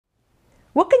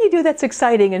What can you do that's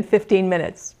exciting in 15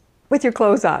 minutes with your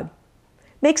clothes on?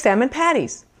 Make salmon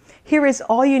patties. Here is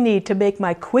all you need to make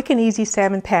my quick and easy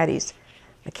salmon patties.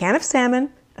 A can of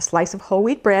salmon, a slice of whole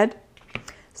wheat bread,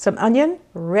 some onion,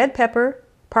 red pepper,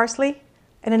 parsley,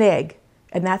 and an egg.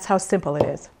 And that's how simple it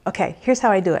is. Okay, here's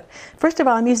how I do it. First of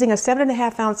all, I'm using a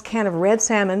 7.5-ounce can of red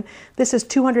salmon. This is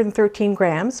 213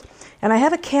 grams. And I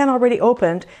have a can already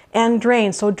opened and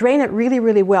drained. So drain it really,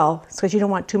 really well because you don't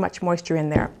want too much moisture in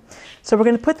there. So we're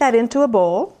going to put that into a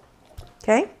bowl.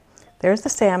 Okay, there's the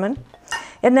salmon.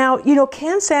 And now, you know,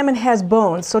 canned salmon has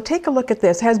bones. So take a look at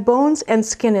this. It has bones and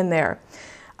skin in there.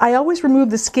 I always remove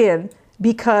the skin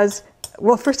because,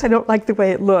 well, first I don't like the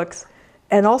way it looks.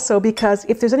 And also because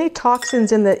if there's any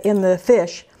toxins in the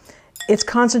fish, it's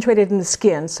concentrated in the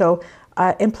skin. So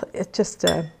I just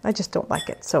don't like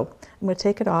it. So I'm going to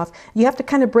take it off. You have to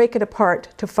kind of break it apart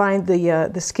to find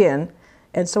the skin.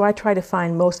 And so I try to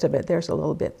find most of it. There's a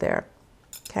little bit there.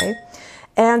 Okay.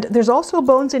 And there's also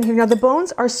bones in here. Now the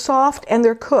bones are soft and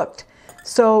they're cooked.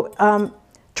 So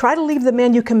try to leave them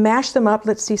in. You can mash them up.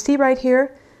 Let's see right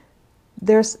here.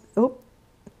 There's, oh.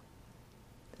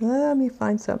 Let me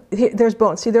find some. Here, there's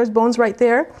bones. See, there's bones right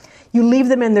there. You leave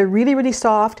them in. They're really, really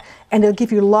soft, and they'll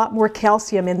give you a lot more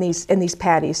calcium in these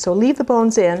patties. So leave the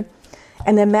bones in,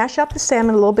 and then mash up the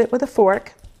salmon a little bit with a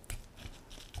fork,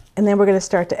 and then we're going to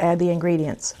start to add the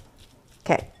ingredients.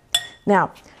 Okay.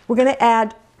 Now, we're going to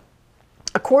add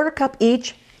a 1/4 cup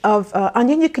each of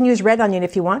onion. You can use red onion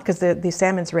if you want, because the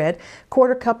salmon's red.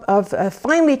 1/4 cup of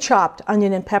finely chopped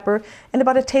onion and pepper, and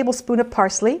about a tablespoon of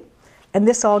parsley. And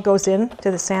this all goes in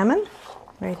to the salmon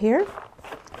right here.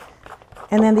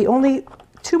 And then the only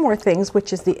 2 more things,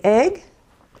 which is the egg,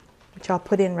 which I'll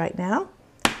put in right now.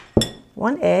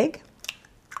 1 egg.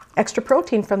 Extra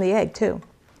protein from the egg too.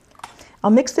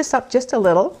 I'll mix this up just a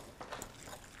little.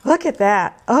 Look at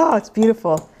that. Oh, it's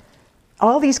beautiful.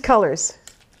 All these colors.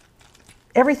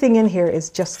 Everything in here is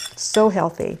just so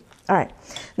healthy. All right.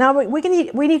 Now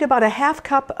we need about a 1/2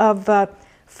 cup of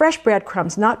fresh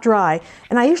breadcrumbs, not dry.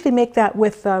 And I usually make that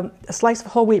with a slice of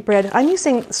whole wheat bread. I'm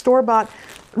using store-bought.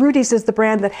 Rudy's is the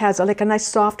brand that has like a nice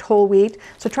soft whole wheat.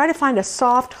 So try to find a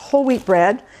soft whole wheat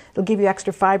bread. It'll give you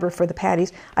extra fiber for the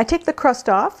patties. I take the crust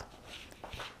off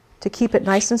to keep it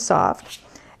nice and soft.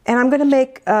 And I'm going to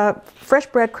make fresh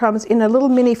breadcrumbs in a little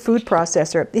mini food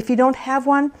processor. If you don't have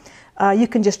one, you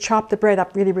can just chop the bread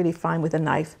up really, really fine with a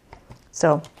knife.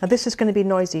 So now this is going to be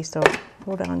noisy, so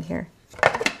hold on here.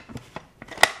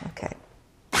 Okay.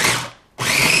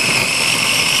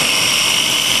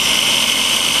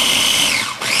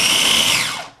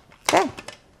 Okay.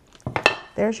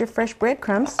 There's your fresh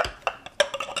breadcrumbs.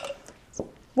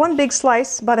 1 big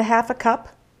slice, about a 1/2 cup,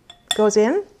 goes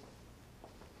in.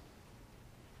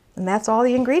 And that's all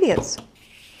the ingredients.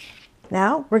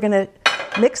 Now we're going to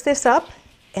mix this up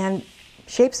and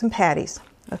shape some patties.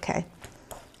 Okay.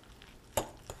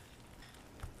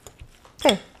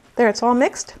 Okay, there, it's all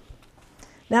mixed.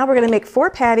 Now we're going to make 4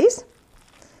 patties.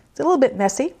 It's a little bit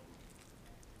messy.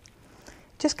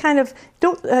 Just kind of,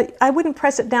 I wouldn't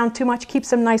press it down too much,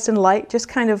 keeps them nice and light. Just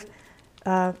kind of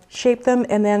shape them,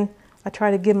 and then I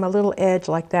try to give them a little edge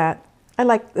like that. I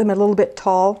like them a little bit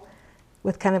tall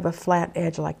with kind of a flat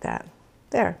edge like that.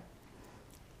 There.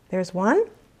 There's one.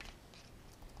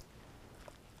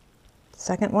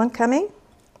 Second one coming.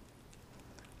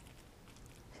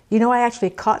 You know, I actually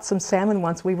caught some salmon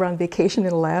once. We were on vacation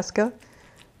in Alaska.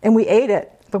 And we ate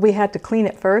it, but we had to clean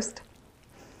it first.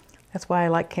 That's why I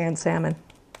like canned salmon.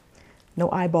 No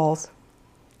eyeballs.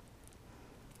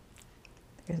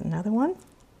 Here's another one.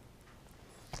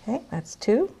 Okay, that's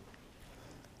 2.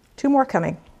 2 more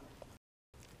coming.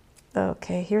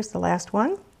 Okay, here's the last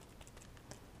one.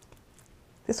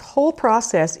 This whole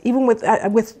process, even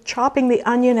with chopping the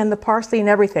onion and the parsley and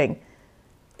everything,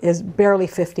 is barely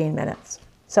 15 minutes.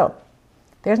 So,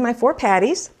 there's my 4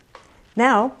 patties.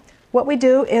 Now, what we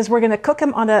do is we're going to cook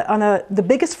them on the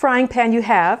biggest frying pan you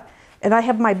have, and I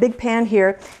have my big pan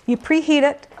here. You preheat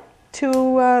it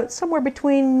to somewhere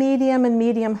between medium and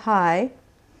medium-high.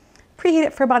 Preheat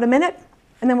it for about a minute,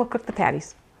 and then we'll cook the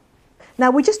patties.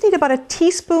 Now we just need about a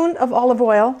teaspoon of olive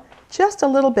oil, just a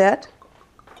little bit.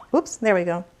 Oops, there we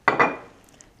go.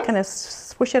 Kind of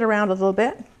swish it around a little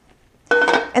bit.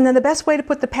 And then the best way to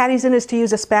put the patties in is to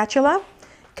use a spatula.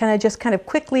 Kind of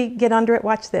quickly get under it.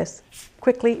 Watch this.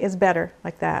 Quickly is better,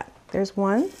 like that. There's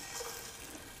one.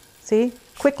 See?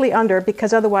 Quickly under,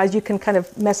 because otherwise you can kind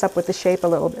of mess up with the shape a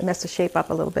little bit, mess the shape up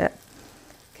a little bit.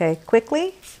 Okay,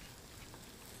 quickly.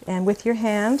 And with your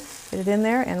hand, get it in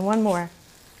there, and one more.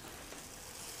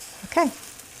 Okay,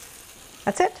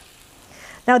 that's it.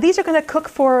 Now these are going to cook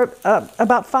for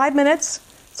about 5 minutes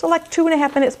So like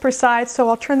 2.5 minutes per side, so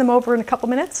I'll turn them over in a couple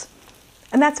minutes.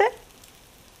 And that's it.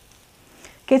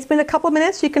 Okay, it's been a couple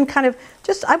minutes. You can kind of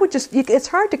it's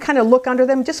hard to kind of look under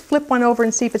them. Just flip one over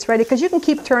and see if it's ready, because you can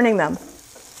keep turning them.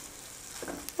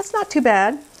 That's not too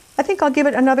bad. I think I'll give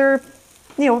it another,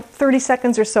 30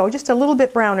 seconds or so, just a little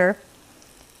bit browner.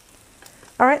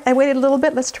 All right, I waited a little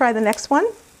bit. Let's try the next one.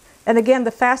 And again,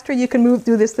 the faster you can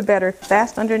do this, the better.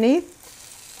 Fast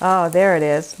underneath. Oh, there it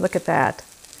is. Look at that.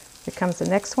 Here comes the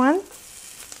next one.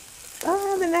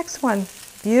 Oh, the next one.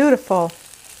 Beautiful.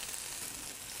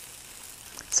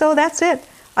 So that's it.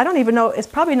 I don't even know. It's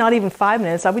probably not even 5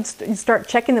 minutes. I would start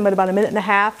checking them at about 1.5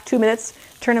 minutes, 2 minutes,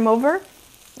 turn them over,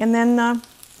 and then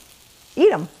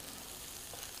eat them.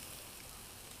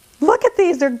 Look at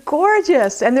these. They're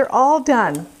gorgeous, and they're all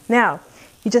done. Now,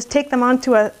 you just take them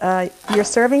onto your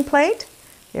serving plate.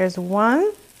 There's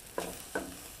 1,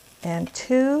 and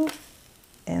 2,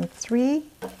 and 3,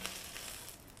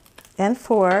 and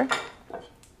 4.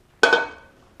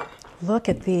 Look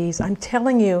at these. I'm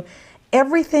telling you,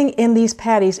 everything in these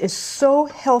patties is so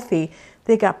healthy.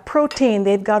 They got protein,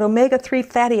 they've got omega-3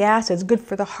 fatty acids, good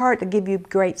for the heart, to give you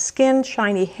great skin,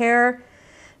 shiny hair.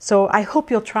 So I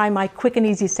hope you'll try my quick and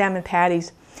easy salmon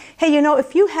patties. Hey,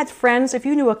 if you had friends, if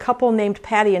you knew a couple named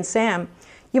Patty and Sam,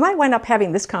 you might wind up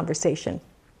having this conversation.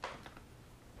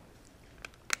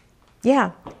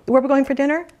 Yeah, where are we going for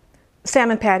dinner?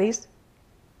 Salmon patties.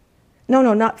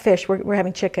 No, not fish, we're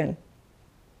having chicken.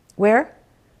 Where?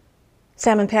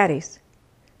 Salmon patties.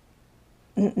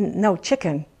 No,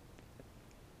 chicken.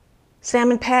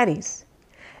 Salmon patties.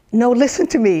 No, listen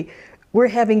to me. We're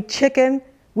having chicken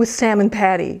with salmon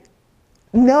patty.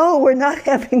 No, we're not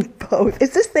having both.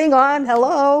 Is this thing on?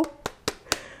 Hello?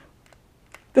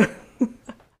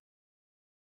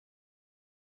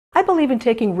 I believe in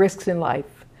taking risks in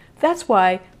life. That's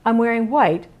why I'm wearing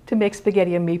white to make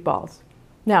spaghetti and meatballs.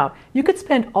 Now, you could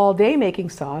spend all day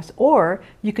making sauce, or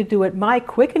you could do it my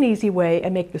quick and easy way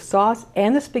and make the sauce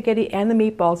and the spaghetti and the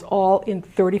meatballs all in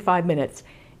 35 minutes.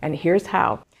 And here's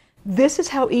how. This is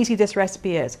how easy this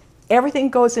recipe is. Everything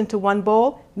goes into one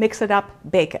bowl, mix it up,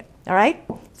 bake it. All right?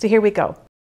 So here we go.